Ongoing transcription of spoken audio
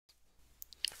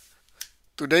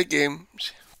Today game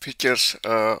features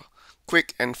a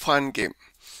quick and fun game.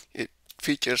 It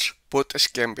features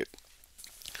Botez Gambit.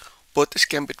 Botez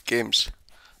Gambit games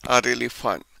are really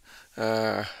fun.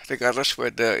 Regardless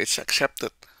whether it's accepted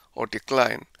or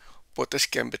declined, Botez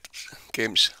Gambit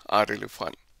games are really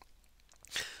fun.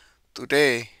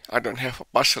 Today I don't have a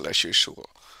puzzle as usual.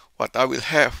 What I will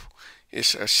have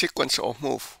is a sequence of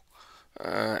move,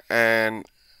 and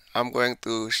I'm going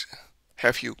to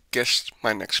have you guess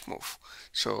my next move.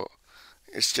 So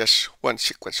it's just one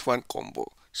sequence, one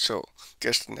combo. So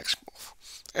guess the next move.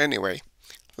 Anyway,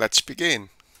 let's begin.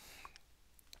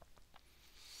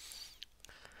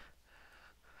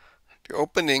 The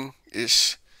opening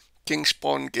is King's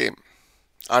Pawn game,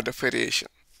 other variation,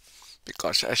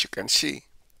 because as you can see,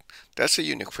 that's a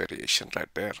unique variation right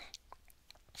there.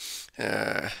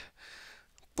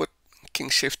 Put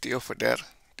King safety over there.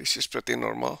 This is pretty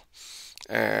normal,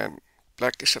 and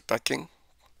black is attacking.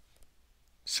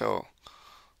 So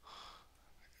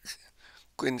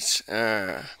queen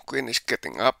is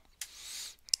getting up.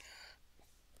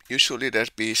 Usually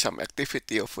there'd be some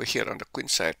activity over here on the queen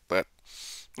side, but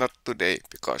not today,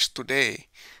 because today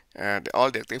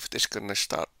all the activity is gonna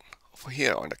start over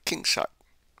here on the king side.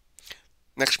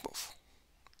 Next move.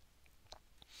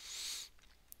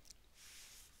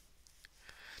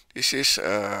 This is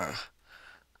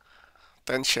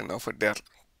tension over there,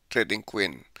 trading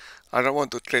queen. I don't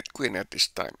want to trade queen at this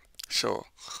time. So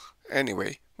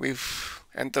anyway, we've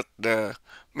entered the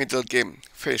middle game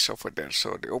phase over there.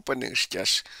 So the opening is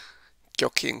just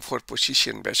jockeying for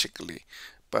position basically.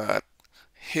 But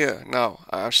here now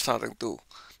I'm starting to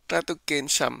try to gain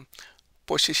some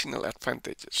positional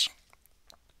advantages.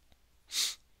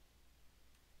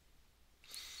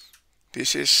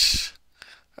 This is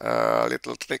a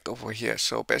little trick over here.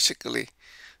 So basically,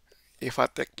 if I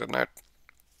take the knight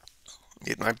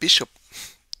with my bishop,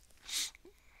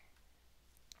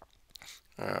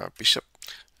 bishop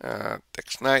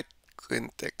takes knight,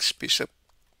 queen takes bishop,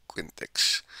 queen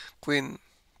takes queen,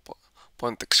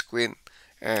 pawn takes queen,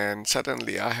 and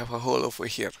suddenly I have a hole over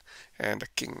here, and the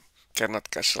king cannot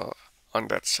castle on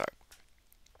that side.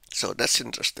 So that's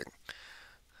interesting.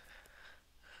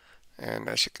 And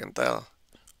as you can tell,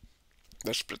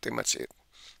 that's pretty much it.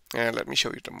 And let me show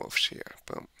you the moves here.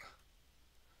 Boom.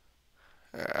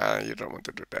 You don't want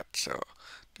to do that. So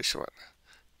this one,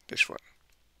 this one,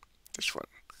 this one,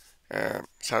 and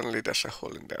suddenly there's a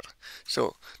hole in there.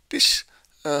 So this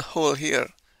hole here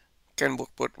can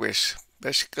work both ways.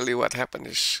 Basically, what happened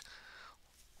is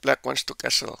black wants to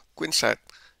castle queen side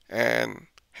and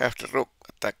have the rook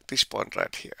attack this pawn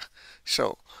right here.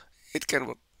 So it can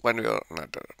work one way or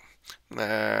another.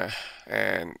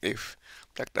 And if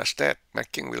black does that, my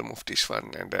king will move this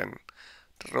one, and then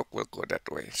the rook will go that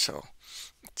way. So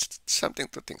it's something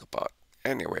to think about.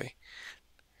 Anyway,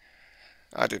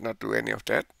 I did not do any of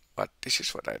that, but this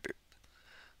is what I did.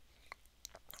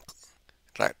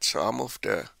 Right, so I move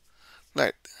the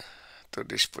knight to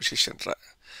this position, right?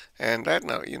 And right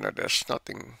now, there's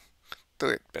nothing to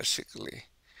it basically.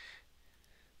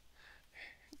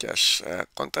 Just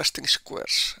contesting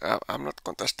squares. I'm not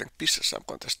contesting pieces, I'm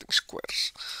contesting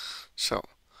squares. So,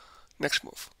 next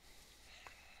move.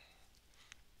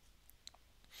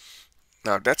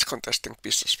 Now that's contesting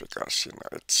pieces because,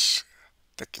 it's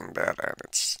taking there and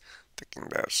it's taking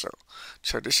there.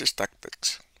 So this is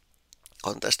tactics,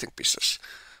 contesting pieces.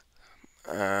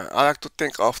 I like to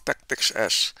think of tactics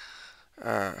as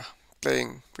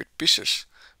playing with pieces.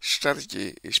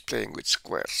 Strategy is playing with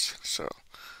squares. So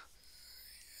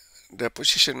the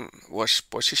position was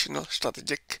positional,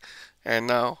 strategic, and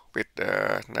now with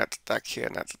the knight attack here,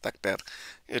 knight attack there,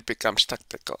 it becomes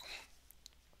tactical,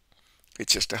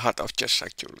 which is the heart of chess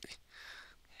actually.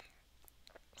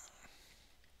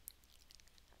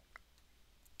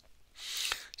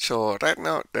 So right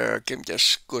now the game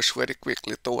just goes very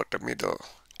quickly toward the middle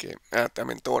game.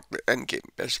 Toward the end game.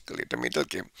 Basically, the middle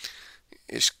game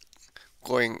is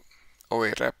going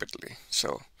away rapidly.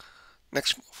 So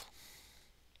next move.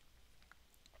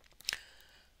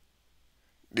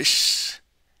 This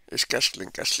is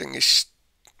castling. Castling is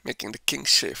making the king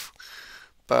safe,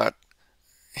 but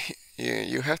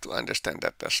you have to understand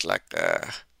that there's like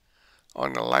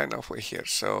on a line over here.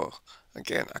 So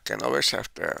again, I can always have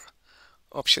the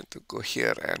option to go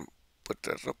here and put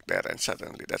the rook there, and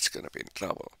suddenly that's gonna be in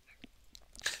trouble.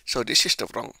 So this is the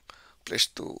wrong place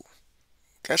to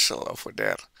castle over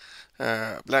there.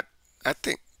 I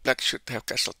think black should have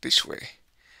castled this way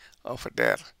over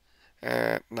there.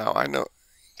 And now I know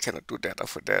you cannot do that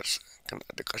over there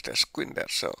because there's queen there.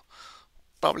 So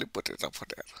probably put it over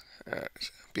there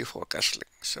before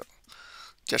castling. So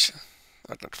just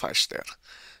advice there.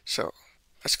 So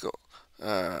let's go.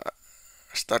 Uh,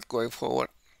 Start going forward.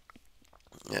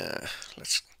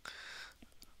 Let's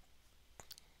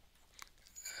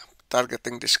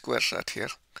targeting the squares right here.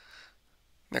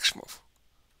 Next move.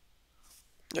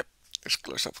 Yep, it's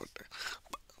close up for there.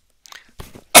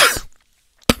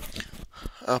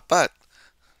 But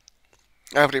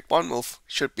every pawn move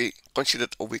should be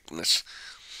considered a weakness.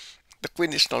 The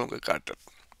queen is no longer guarded.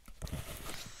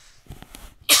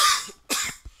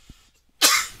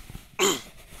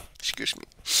 Excuse me.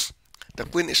 The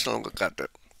queen is no longer guarded.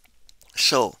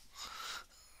 So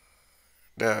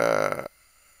the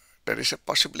there is a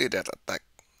possibility that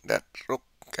that rook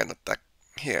can attack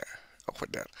here over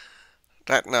there.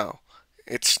 Right now,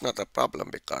 it's not a problem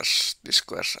because the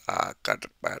squares are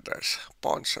guarded by the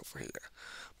pawns over here.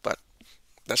 But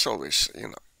that's always,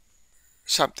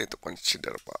 something to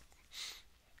consider about.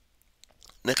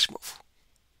 Next move.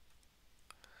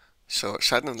 So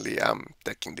suddenly I'm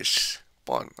taking this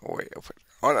pawn away over,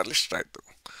 or at least try to.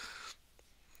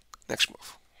 Next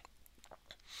move.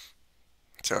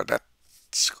 So that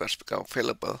squares become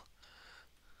available,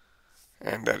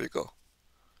 and there you go,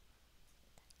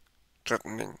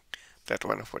 threatening that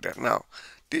one over there. Now,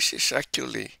 this is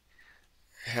actually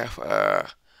have a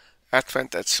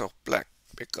advantage of black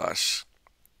because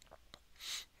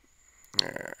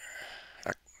uh,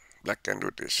 black can do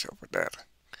this over there,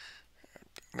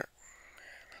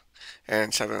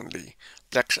 and suddenly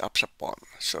black's ups a pawn.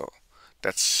 So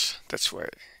that's why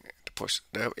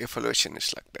the evaluation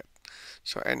is like that.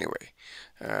 So anyway,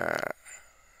 uh,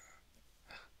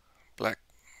 black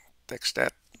takes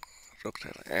that, rook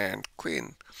there, and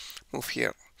queen move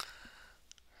here.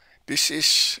 This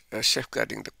is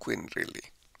safeguarding the queen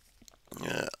really,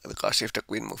 because if the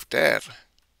queen move there,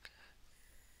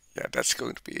 yeah, that's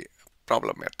going to be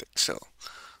problematic. So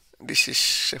this is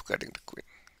safeguarding the queen,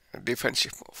 a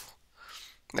defensive move.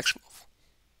 Next move.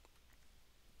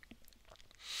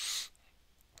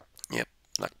 Yep,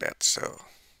 like that. So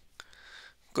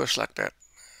goes like that.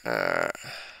 Uh,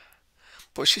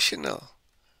 Positional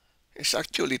is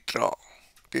actually draw.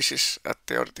 This is a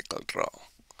theoretical draw.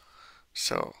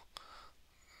 So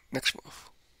next move.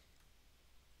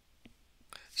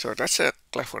 So that's a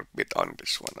clever bit on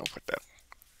this one over there,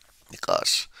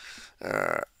 because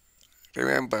uh,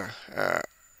 remember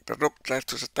the rook tries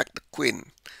to attack the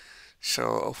queen. So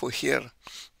over here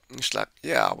it's like,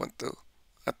 yeah, I want to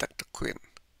attack the queen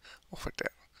over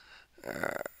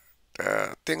there.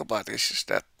 The thing about this is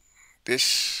that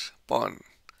this pawn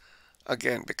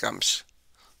again becomes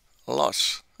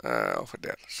lost over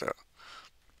there. So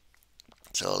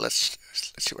let's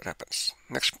see what happens.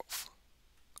 Next move.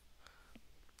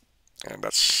 And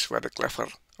that's very clever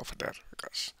over there,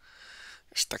 because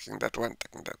it's taking that one,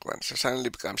 taking that one. So suddenly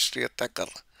becomes 3 attacker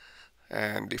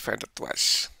and defended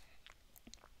twice.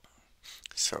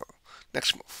 So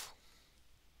next move.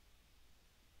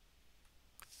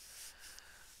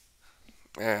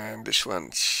 And this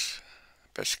one's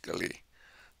basically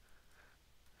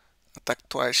attack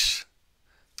twice,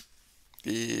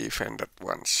 defended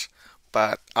once.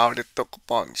 But I already took a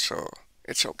pawn, so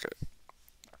it's okay.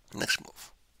 Next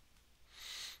move.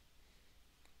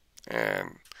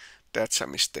 And that's a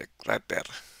mistake right there.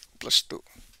 +2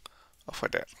 over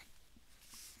there.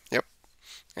 Yep.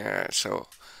 So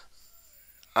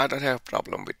I don't have a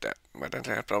problem with that. I don't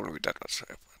have a problem with that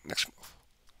whatsoever. Next move.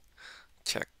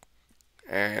 Check.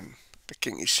 And the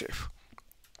king is safe.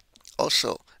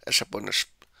 Also, as a bonus,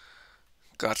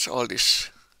 guards all these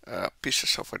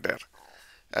pieces over there,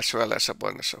 as well as a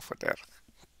bonus over there.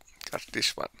 Got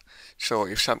this one. So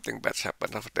if something bad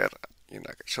happens over there,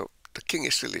 so the king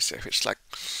is really safe. It's like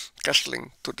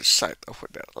castling to the side over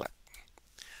there. Like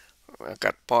I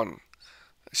got pawn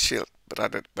shield, but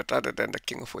rather than the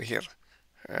king over here,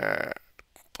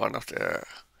 pawn of the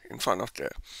in front of the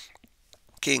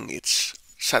king, it's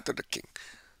side to the king,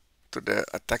 to the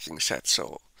attacking side.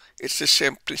 So it's the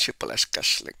same principle as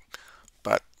castling,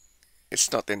 but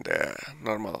it's not in the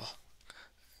normal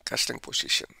casting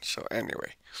position. So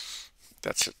anyway,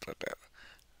 that's it right there.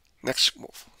 Next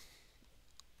move.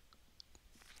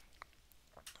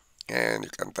 And you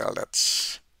can tell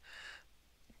that's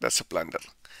a blunder.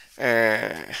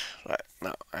 Right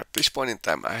now, at this point in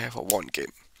time, I have a one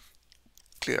game,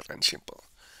 clear and simple.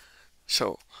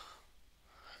 So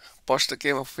pause the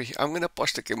game over here. I'm gonna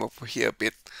pause the game over here a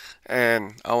bit,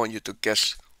 and I want you to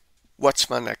guess what's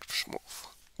my next move.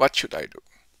 What should I do?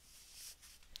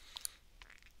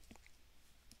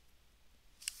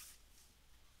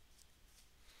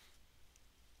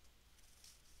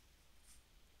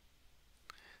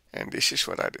 And this is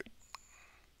what I did.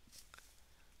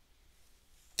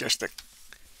 Just take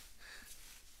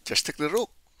the rook.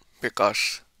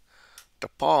 because the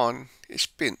pawn is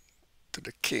pinned to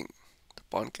the king. The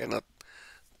pawn cannot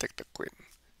take the queen.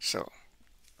 So,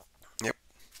 yep,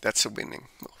 that's a winning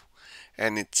move.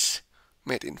 And it's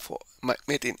made in four,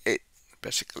 made in eight,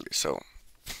 basically. So,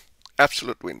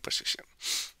 absolute win position.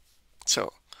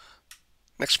 So,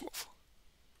 next move.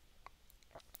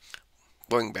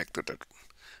 Going back to the,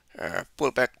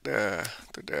 pull back to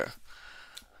the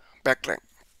back rank.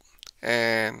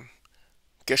 And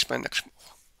guess my next move.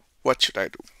 What should I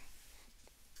do?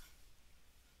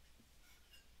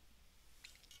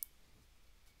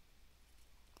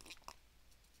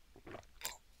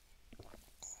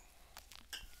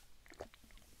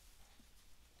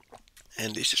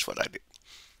 And this is what I did.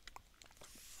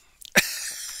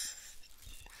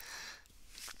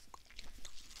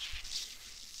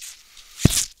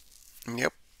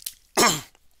 Yep.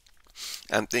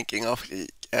 I'm thinking of,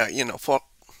 fork,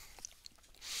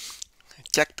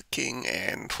 check the king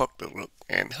and fork the rook,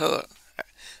 and her,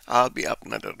 I'll be up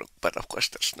another rook. But of course,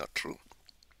 that's not true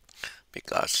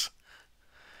because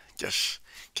just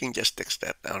king just takes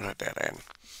that down right there, and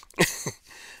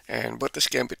and Botez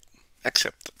Gambit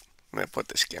accepted.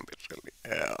 Botez Gambit really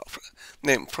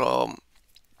name from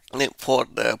name for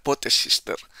the Botez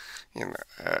sister,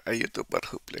 a YouTuber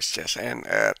who plays chess and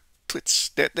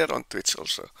Twitch. They're on Twitch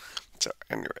also. So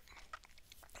anyway,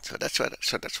 so that's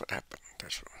what happened.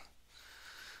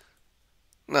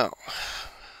 Now,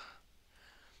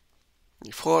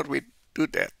 before we do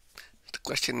that, the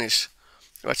question is,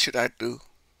 what should I do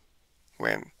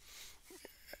when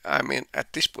I'm in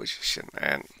at this position?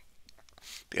 And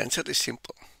the answer is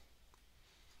simple.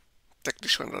 Take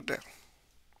this one right there.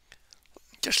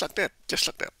 Just like that, just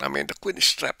like that. I mean, the queen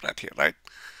is trapped right here, right?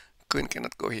 Queen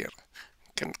cannot go here,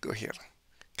 cannot go here,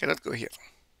 cannot go here.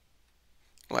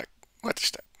 Like, what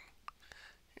is that?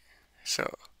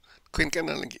 So, queen can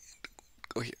only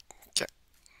go here. Check,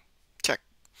 check.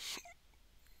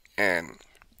 And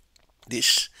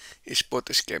this is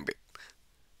Botez Gambit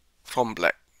from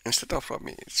black. Instead of from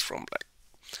me, it's from black.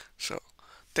 So,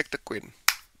 take the queen.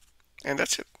 And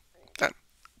that's it. Done.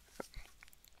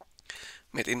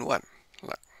 Made in one.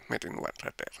 Like, made in one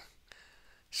right there.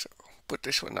 So, put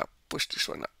this one up, push this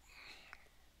one up,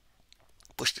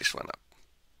 push this one up,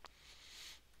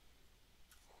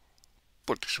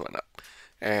 put this one up.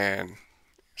 And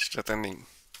strengthening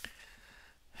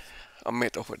a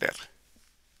mate over there.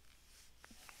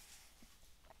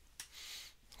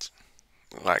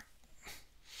 Like,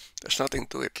 there's nothing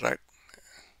to it, right?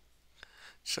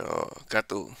 So, got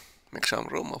to make some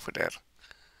room over there.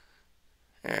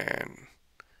 And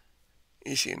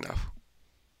easy enough.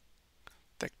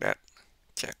 Take that,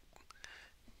 check,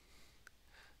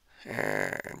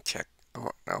 and check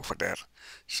over there.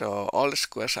 So, all the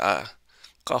squares are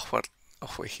covered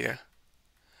over here.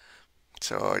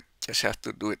 So, just have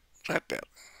to do it right there.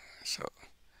 So,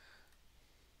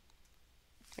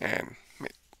 and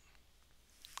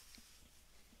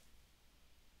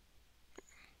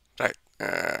right.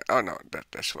 Oh no,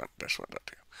 that's one right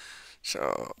here.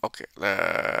 So okay,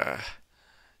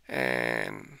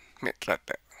 and mid right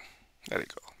there. There you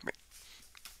go, mid.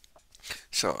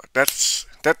 So that's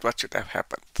what should have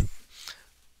happened.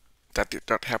 That did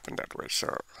not happen that way.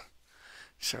 So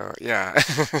yeah,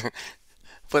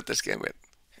 put this game with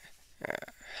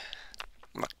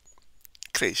not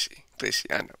crazy, crazy.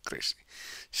 I know, crazy.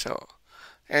 So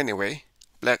anyway,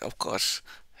 black of course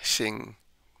seeing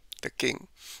the king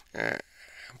uh,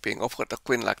 being offered a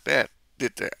queen like that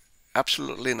did the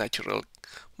absolutely natural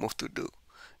move to do,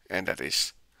 and that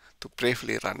is to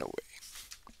bravely run away.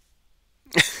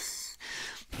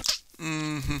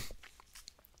 hmm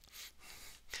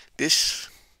This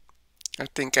I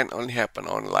think can only happen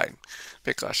online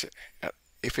because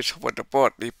if it's over the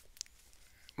board,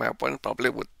 my opponent probably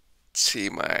would see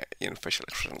my facial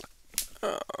expression like,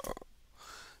 oh,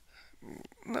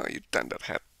 no, you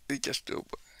thunderhead, you just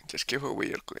give away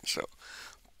your queen. So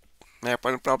my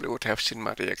opponent probably would have seen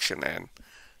my reaction and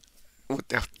would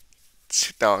have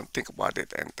sit down, think about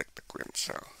it, and take the queen.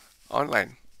 So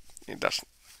online, it doesn't.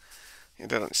 It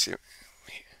doesn't see.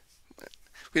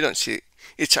 We don't see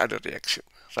each other reaction,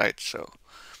 right? So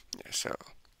yeah. So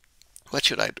what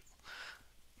should I do?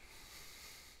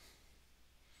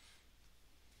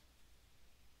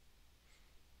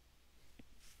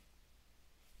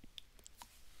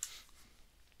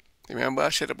 Remember I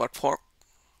said about fork?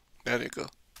 There you go.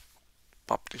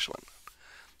 Pop this one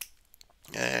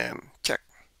and check.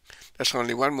 There's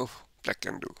only one move black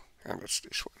can do, and that's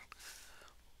this one.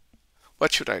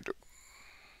 What should I do?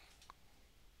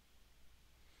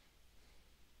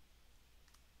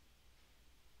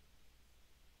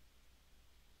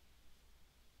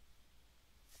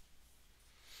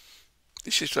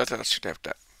 This is what I should have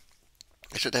done.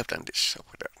 I should have done this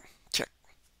over there. Check.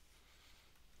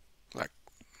 Like,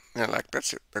 yeah, like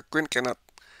that's it. The queen cannot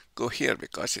go here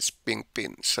because it's being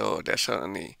pinned. So there's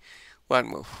only one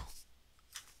move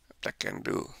that can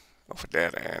do over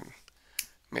there and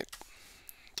mid.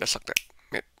 Just like that.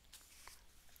 Mid.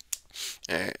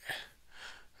 Uh,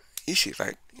 Easy,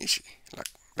 right? Easy. Like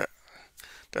that.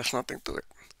 There's nothing to it.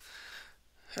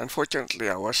 Unfortunately,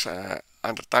 I was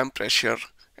under time pressure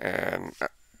and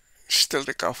still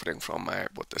recovering from my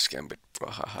Botez Gambit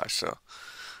brouhaha. So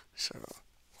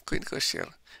queen goes here,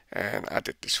 and I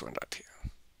did this one right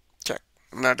here. Check.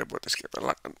 Another Botez Gambit.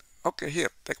 Like, okay, here,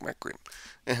 take my queen.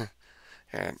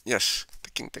 And yes,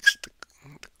 the king takes the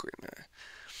queen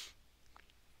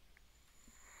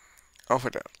over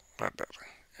there, right there.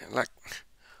 And like,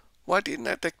 why didn't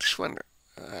I take this one?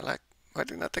 Like, why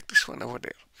didn't I take this one over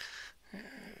there?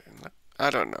 Like, I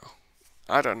don't know.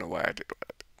 I don't know why I did what I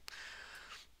did.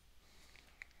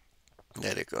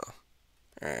 There you go.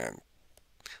 And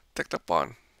take the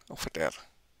pawn over there.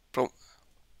 Pro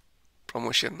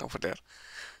promotion over there.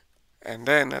 And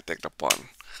then I take the pawn.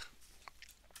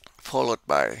 Followed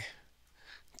by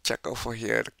check over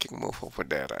here, king move over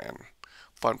there, and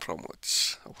pawn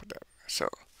promotes over there. So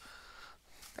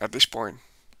at this point,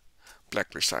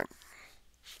 black resign.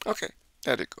 Okay,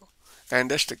 there you go.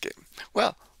 And that's the game.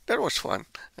 Well, that was fun.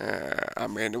 I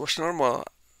mean, it was normal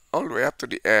all the way up to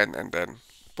the end, and then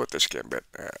Botez Gambit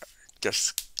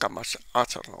just come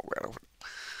out of nowhere.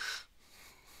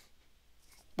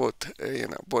 Both,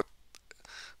 both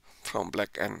from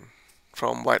black and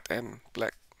from white and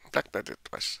black. Black that it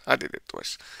was. I did it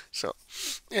twice. So,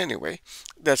 anyway,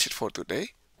 that's it for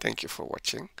today. Thank you for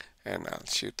watching, and I'll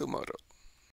see you tomorrow.